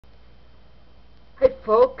Hi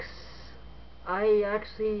folks, I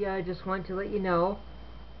actually just want to let you know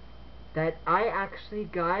that I actually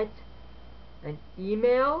got an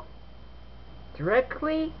email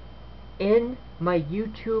directly in my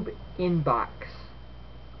YouTube inbox.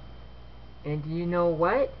 And you know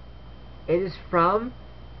what? It is from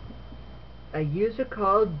a user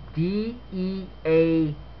called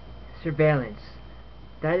DEAsurveillance.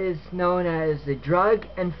 That is known as the Drug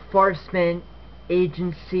Enforcement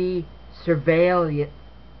Agency Surveillance.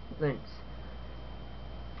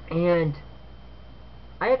 And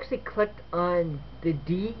I actually clicked on the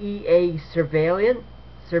DEAsurveillance.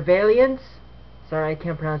 Sorry, I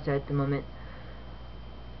can't pronounce that at the moment.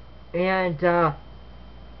 And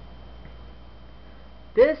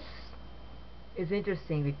this is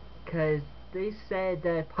interesting because they said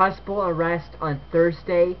that possible arrest on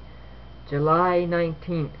Thursday, July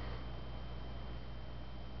 19th.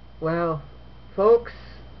 Well, folks,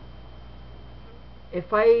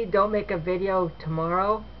 if I don't make a video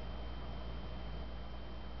tomorrow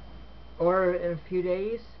or in a few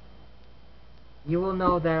days, you will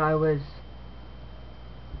know that I was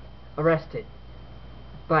arrested.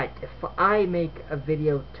 But if I make a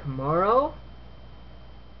video tomorrow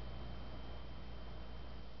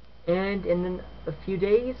and in a few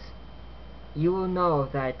days, you will know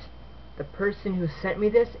that the person who sent me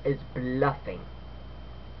this is bluffing.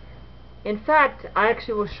 In fact, I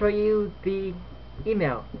actually will show you the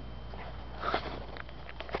email.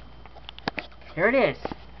 Here it is.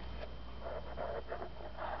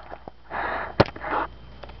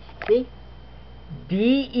 See?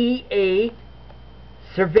 DEAsurveillance.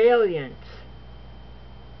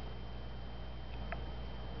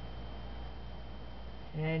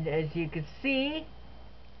 And as you can see,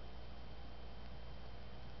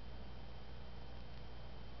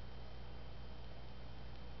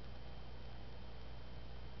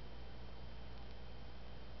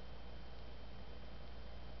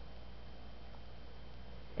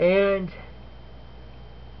 and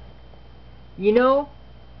you know,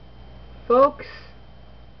 folks,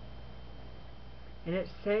 and it's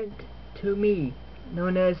sent to me,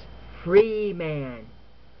 known as Freeman.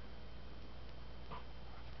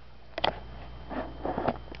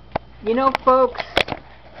 You know, folks,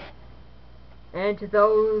 and to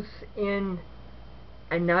those in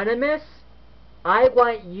Anonymous, I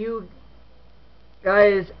want you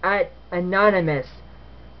guys at Anonymous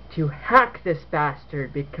to hack this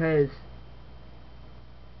bastard, because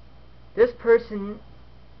this person,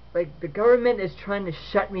 like, the government is trying to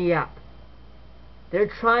shut me up. They're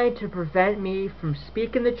trying to prevent me from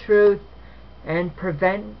speaking the truth and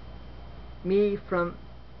prevent me from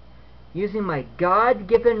using my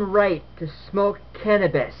God-given right to smoke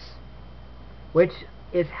cannabis, which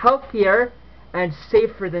is healthier and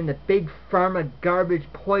safer than the big pharma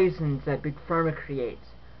garbage poisons that big pharma creates.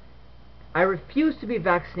 I refuse to be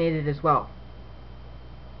vaccinated as well.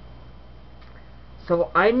 So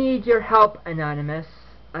I need your help, Anonymous.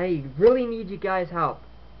 I really need you guys' help.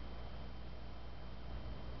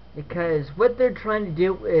 Because what they're trying to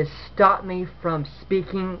do is stop me from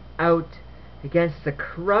speaking out against the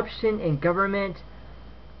corruption in government,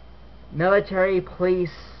 military,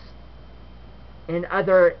 police, and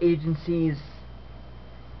other agencies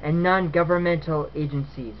and non-governmental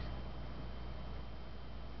agencies.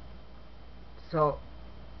 So,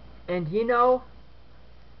 and you know,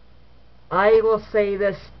 I will say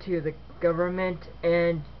this to the government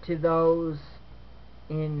and to those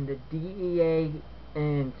in the DEA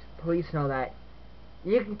and police and all that.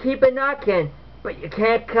 You can keep a knocking, but you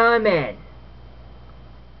can't come in.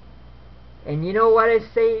 And you know what I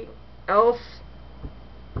say else?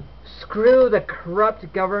 Screw the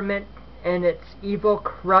corrupt government and its evil,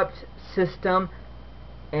 corrupt system,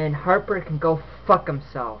 and Harper can go fuck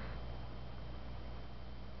himself.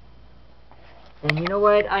 And you know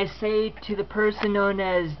what I say to the person known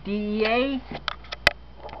as DEA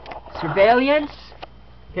Surveillance?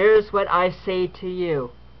 Here's what I say to you.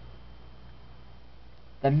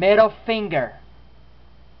 The middle finger.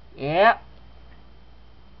 Yep.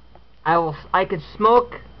 I can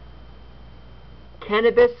smoke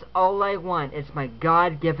cannabis all I want. It's my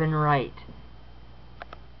God-given right.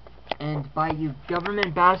 And by you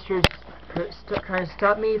government bastards trying to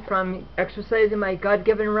stop me from exercising my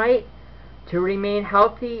God-given right to remain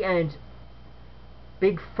healthy and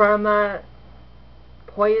big pharma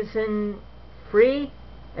poison free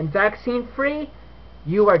and vaccine free,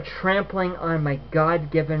 you are trampling on my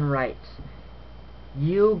God-given rights.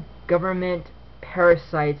 You government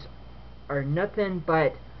parasites are nothing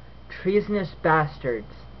but treasonous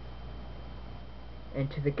bastards. And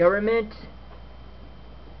to the government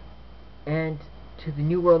and to the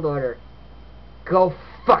New World Order, go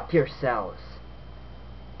fuck yourselves.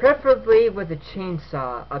 Preferably with a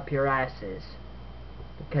chainsaw up your asses.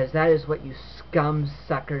 Because that is what you scum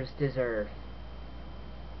suckers deserve.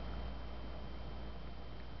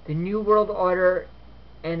 The New World Order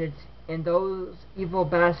and those evil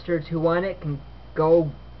bastards who want it can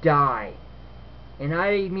go die. And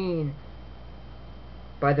I mean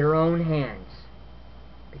by their own hands.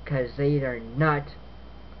 Because they are not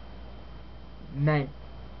meant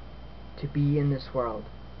to be in this world.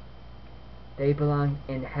 They belong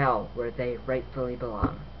in hell, where they rightfully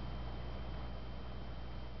belong.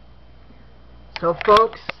 So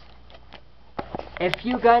folks, if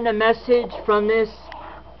you got a message from this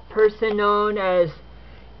person known as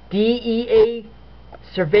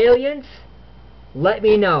DEAsurveillance, let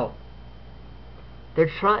me know.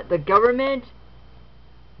 The government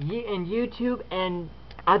and YouTube and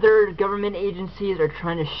other government agencies are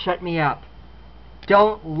trying to shut me up.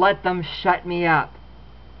 Don't let them shut me up.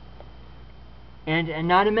 And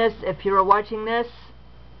Anonymous, if you're watching this,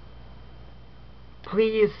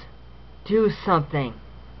 please do something.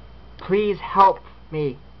 Please help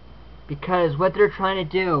me. Because what they're trying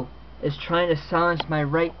to do is trying to silence my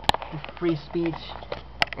right to free speech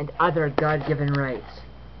and other God-given rights.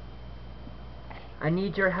 I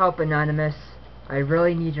need your help, Anonymous. I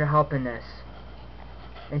really need your help in this.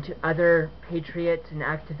 And to other patriots and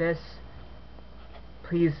activists,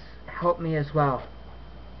 please help me as well.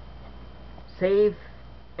 Save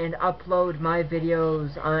and upload my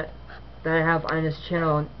videos that I have on this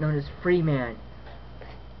channel known as Freeman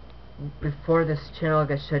before this channel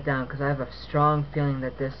gets shut down, because I have a strong feeling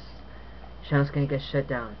that this channel is going to get shut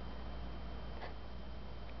down.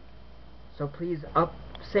 So please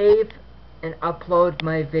save and upload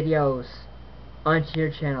my videos onto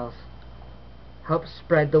your channels. Help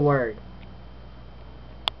spread the word.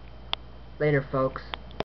 Later, folks.